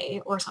 a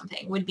day or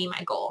something would be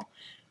my goal,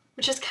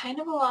 which is kind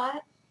of a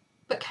lot,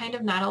 but kind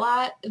of not a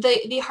lot.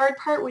 The hard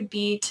part would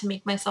be to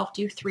make myself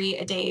do 3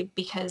 a day,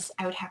 because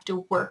I would have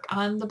to work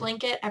on the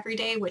blanket every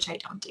day, which I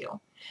don't do.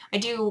 I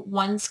do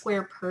 1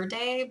 square per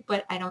day,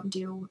 but I don't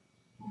do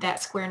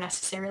that square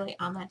necessarily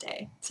on that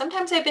day.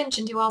 Sometimes I binge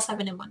and do all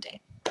 7 in 1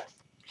 day.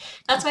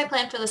 That's my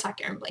plan for the sock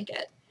yarn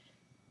blanket.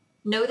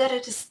 Know that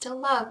it is still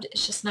loved,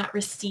 it's just not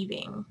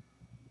receiving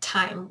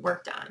time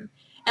worked on.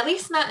 At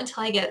least not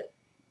until I get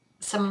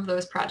some of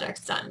those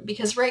projects done,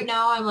 because right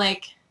now I'm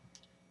like,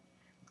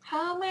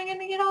 how am I going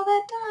to get all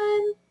that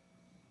done?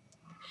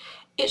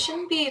 It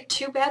shouldn't be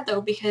too bad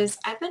though, because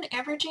I've been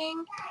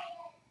averaging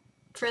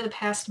for the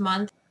past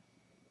month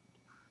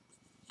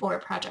 4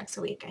 projects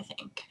a week, I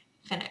think,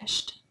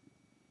 finished.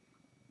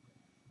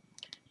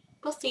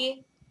 We'll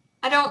see.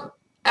 I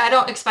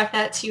don't expect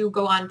that to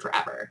go on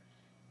forever.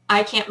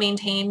 I can't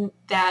maintain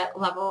that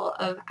level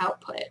of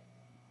output.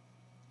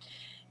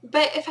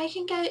 But if I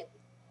can get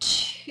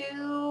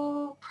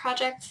 2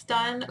 projects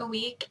done a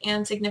week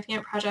and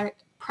significant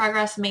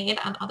progress made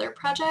on other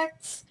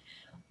projects,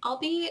 I'll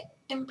be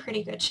in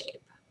pretty good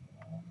shape.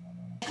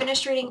 I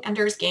finished reading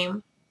Ender's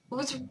Game. It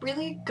was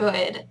really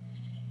good,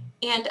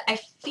 and I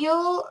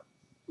feel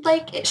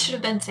like it should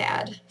have been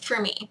sad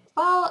for me.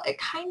 Well, it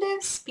kind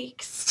of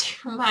speaks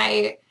to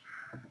my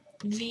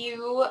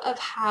view of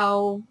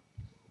how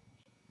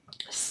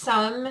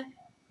some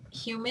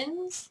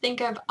humans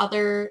think of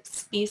other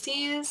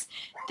species,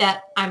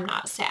 that I'm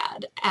not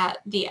sad at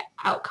the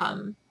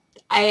outcome.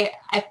 I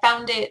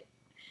found it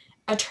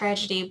a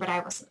tragedy, but I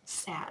wasn't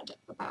sad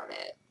about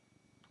it.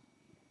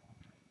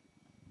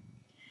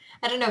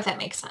 I don't know if that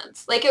makes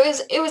sense. Like,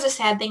 it was a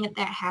sad thing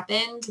that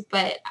happened,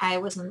 but I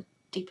wasn't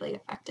deeply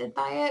affected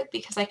by it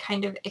because I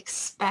kind of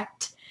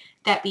expect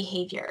that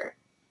behavior.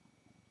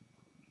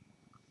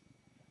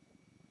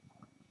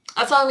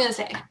 That's all I'm going to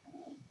say.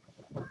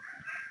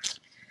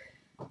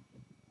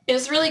 It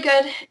was really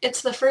good.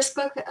 It's the first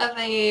book of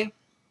a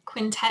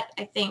quintet,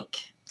 I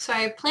think. So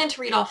I plan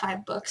to read all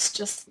 5 books,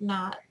 just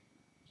not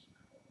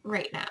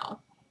right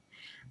now.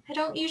 I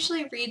don't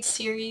usually read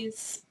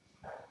series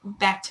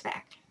back to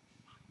back.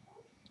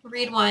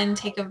 Read one,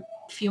 take a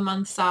few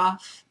months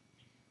off,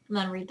 and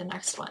then read the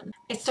next one.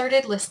 I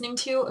started listening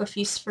to A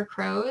Feast for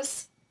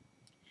Crows.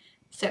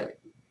 So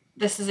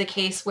this is a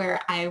case where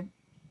I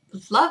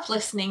love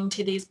listening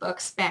to these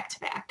books back to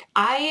back.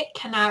 I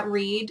cannot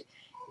read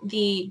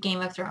the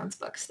Game of Thrones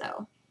books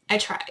though. I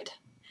tried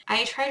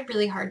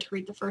really hard to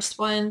read the first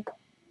one.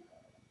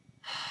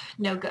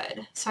 No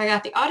good. So I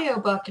got the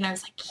audiobook and I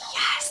was like,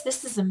 yes,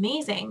 this is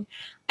amazing.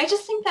 I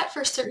just think that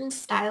for certain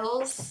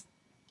styles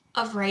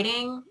of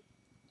writing,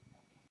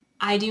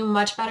 I do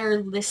much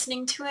better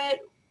listening to it,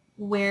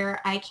 where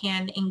I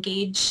can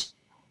engage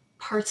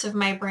parts of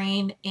my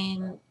brain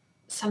in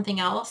something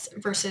else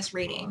versus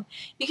reading.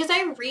 Because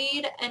I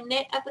read and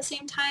knit at the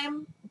same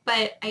time,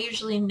 but I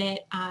usually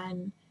knit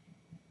on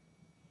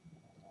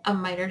a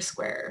miter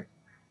square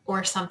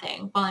or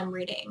something while I'm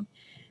reading.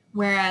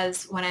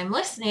 Whereas when I'm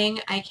listening,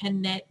 I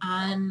can knit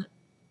on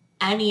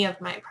any of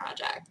my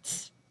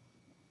projects.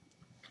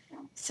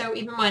 So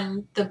even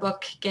when the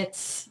book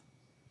gets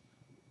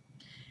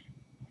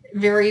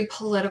very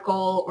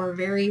political or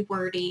very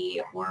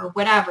wordy or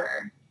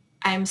whatever,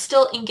 I'm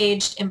still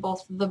engaged in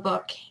both the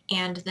book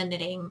and the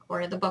knitting,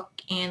 or the book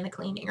and the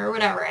cleaning, or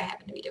whatever I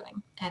happen to be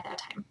doing at that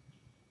time.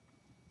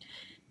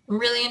 I'm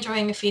really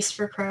enjoying A Feast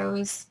for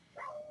Crows.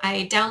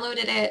 I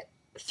downloaded it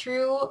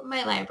through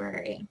my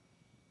library.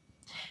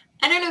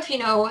 I don't know if you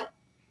know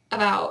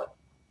about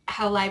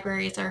how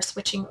libraries are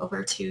switching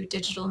over to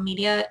digital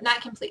media.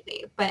 Not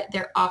completely, but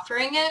they're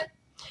offering it,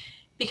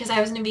 because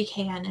I was in a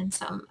VKN and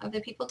some of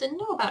the people didn't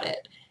know about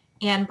it.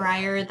 And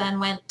Breyer then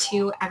went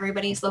to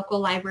everybody's local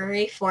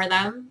library for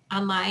them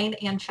online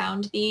and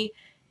found the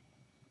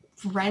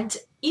rent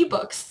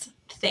ebooks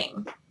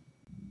thing.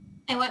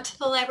 I went to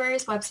the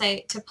library's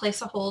website to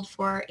place a hold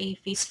for A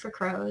Feast for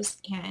Crows,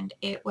 and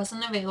it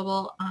wasn't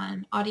available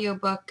on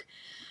audiobook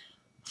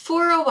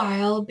for a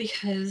while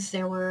because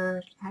there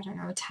were,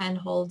 10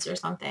 holds or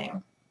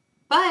something.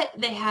 But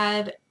they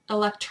had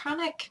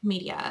electronic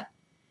media,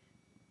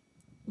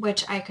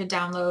 which I could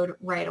download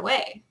right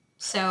away.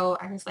 So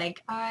I was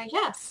like,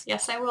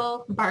 yes, I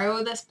will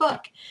borrow this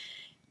book.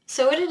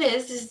 So what it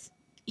is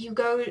you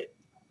go,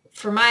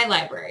 for my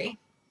library,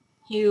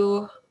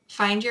 you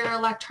find your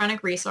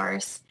electronic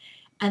resource,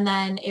 and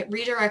then it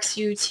redirects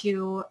you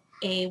to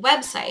a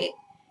website,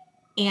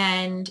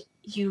 and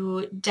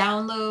you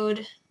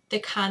download the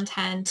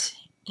content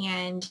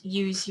and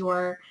use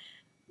your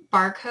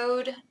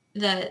barcode,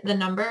 the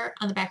number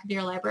on the back of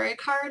your library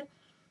card,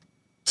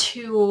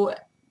 to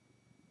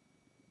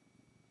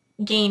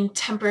gain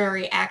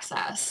temporary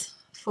access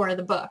for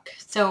the book.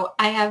 So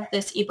I have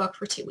this ebook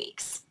for 2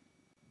 weeks.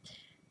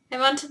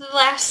 I'm on to the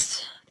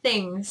last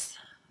things.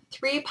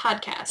 3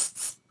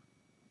 podcasts.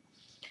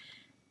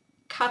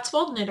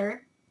 Cotswold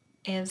Knitter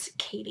is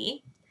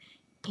Katie,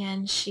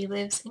 and she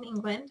lives in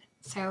England,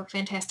 so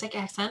fantastic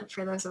accent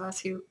for those of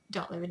us who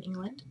don't live in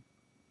England.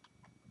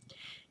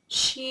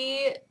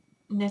 She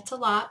knits a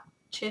lot.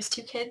 She has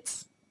 2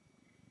 kids.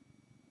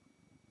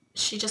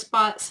 She just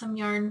bought some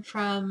yarn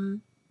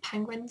from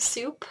Penguin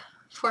Soup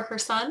for her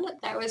son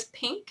that was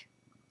pink,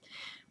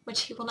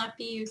 which he will not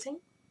be using,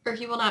 or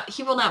he will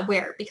not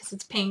wear because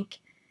it's pink,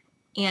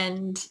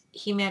 and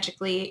he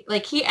magically,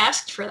 he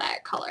asked for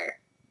that color.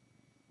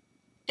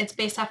 It's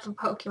based off of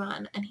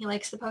Pokemon, and he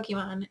likes the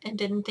Pokemon and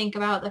didn't think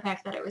about the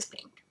fact that it was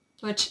pink,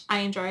 which I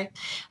enjoy.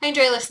 I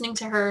enjoy listening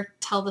to her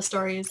tell the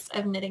stories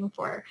of knitting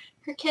for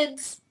her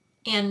kids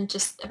and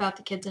just about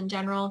the kids in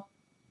general.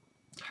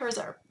 Hers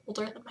are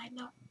older than mine,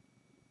 though.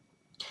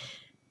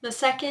 The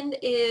second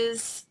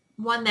is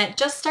one that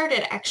just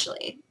started,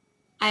 actually.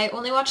 I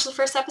only watched the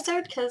first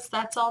episode because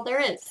that's all there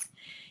is.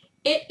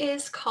 It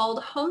is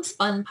called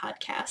Homespun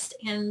Podcast,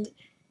 and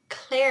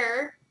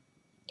Claire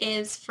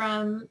is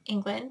from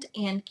England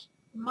and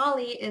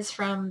Molly is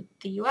from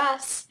the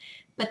US,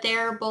 but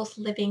they're both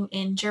living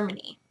in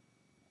Germany.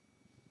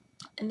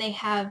 And they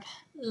have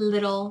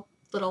little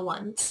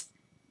ones.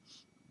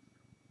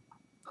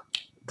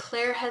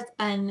 Claire has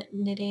been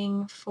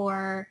knitting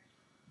for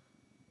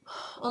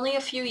only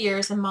a few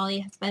years, and Molly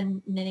has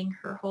been knitting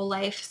her whole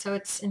life, so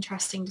it's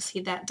interesting to see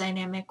that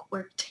dynamic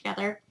work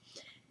together.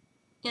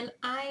 And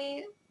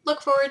I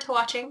look forward to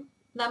watching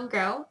them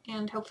grow,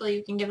 and hopefully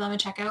you can give them a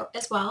check out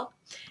as well.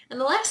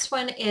 And the last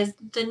one is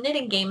The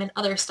Knitting Game and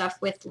Other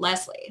Stuff with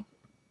Leslie.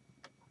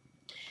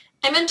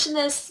 I mentioned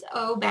this,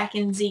 back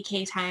in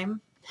ZK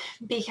time,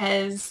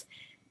 because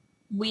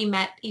we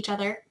met each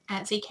other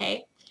at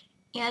ZK,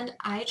 and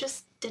I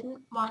just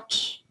didn't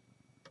watch.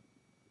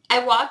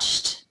 I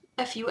watched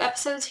a few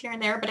episodes here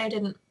and there, but I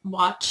didn't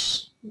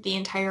watch the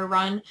entire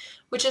run,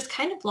 which is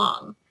kind of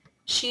long.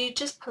 She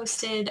just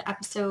posted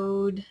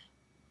episode,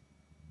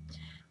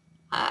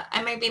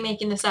 I might be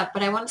making this up,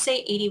 but I want to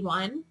say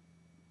 81.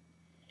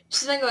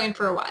 She's been going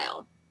for a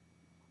while.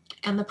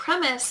 And the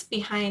premise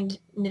behind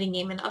Knitting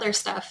Game and Other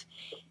Stuff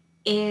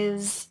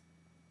is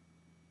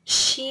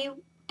she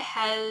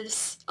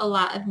has a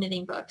lot of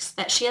knitting books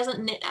that she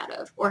hasn't knit out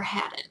of, or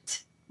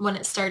hadn't when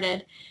it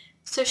started.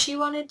 So she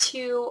wanted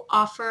to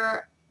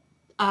offer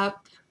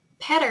up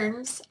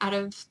patterns out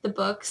of the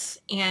books,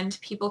 and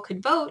people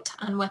could vote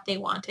on what they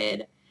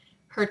wanted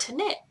her to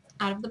knit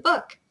out of the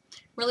book.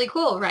 Really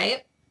cool,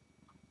 right?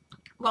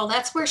 Well,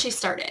 that's where she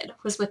started,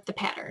 was with the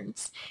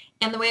patterns.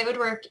 And the way it would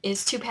work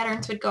is 2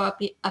 patterns would go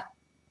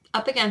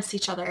up against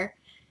each other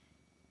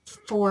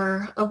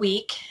for a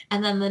week,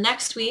 and then the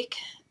next week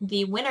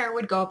the winner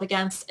would go up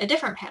against a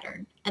different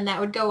pattern, and that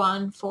would go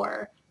on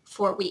for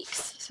 4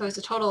 weeks. So it was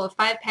a total of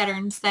 5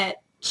 patterns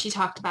that she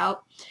talked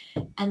about,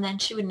 and then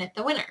she would knit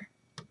the winner.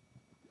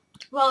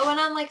 Well, it went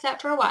on like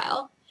that for a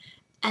while,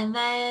 and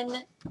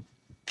then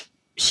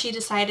she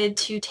decided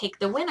to take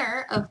the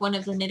winner of one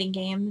of the knitting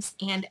games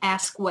and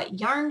ask what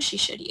yarn she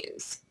should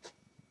use.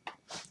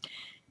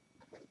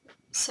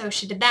 So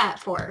she did that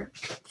for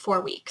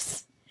 4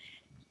 weeks.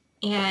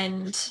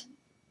 And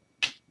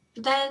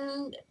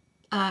then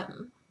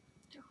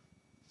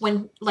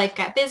when life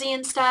got busy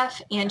and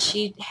stuff, and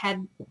she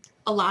had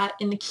a lot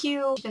in the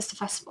queue, she goes to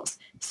festivals.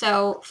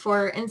 So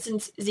for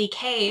instance,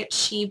 ZK,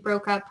 she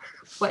broke up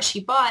what she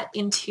bought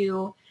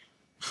into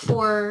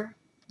 4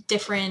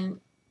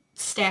 different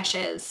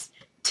stashes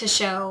to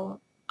show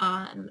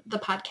on the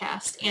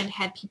podcast and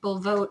had people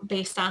vote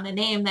based on a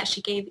name that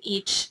she gave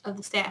each of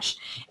the stash.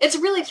 It's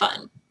really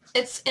fun.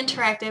 It's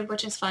interactive,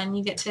 which is fun.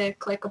 You get to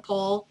click a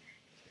poll,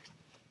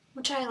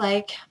 which I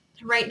like.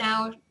 Right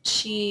now,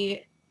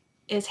 she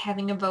is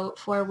having a vote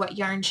for what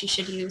yarn she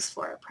should use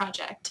for a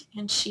project,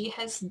 and she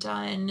has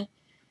done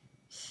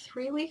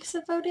 3 weeks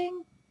of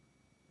voting.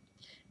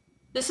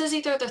 This is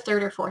either the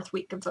 3rd or 4th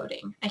week of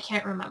voting. I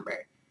can't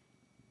remember.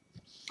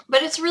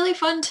 But it's really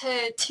fun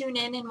to tune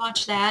in and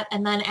watch that,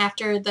 and then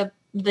after the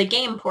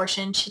game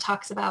portion, she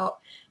talks about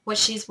what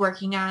she's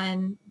working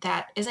on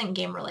that isn't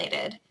game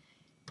related.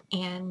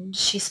 And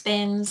she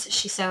spins,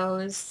 she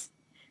sews.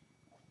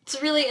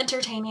 It's really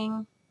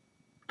entertaining.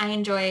 I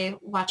enjoy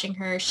watching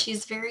her.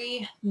 She's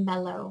very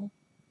mellow,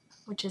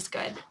 which is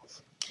good.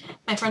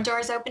 My front door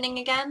is opening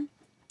again.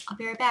 I'll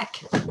be right back.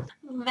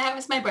 That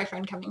was my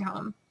boyfriend coming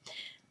home.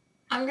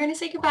 I'm going to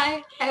say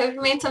goodbye. I hope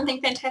you made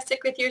something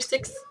fantastic with your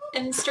 6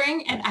 and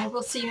string, and I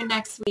will see you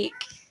next week.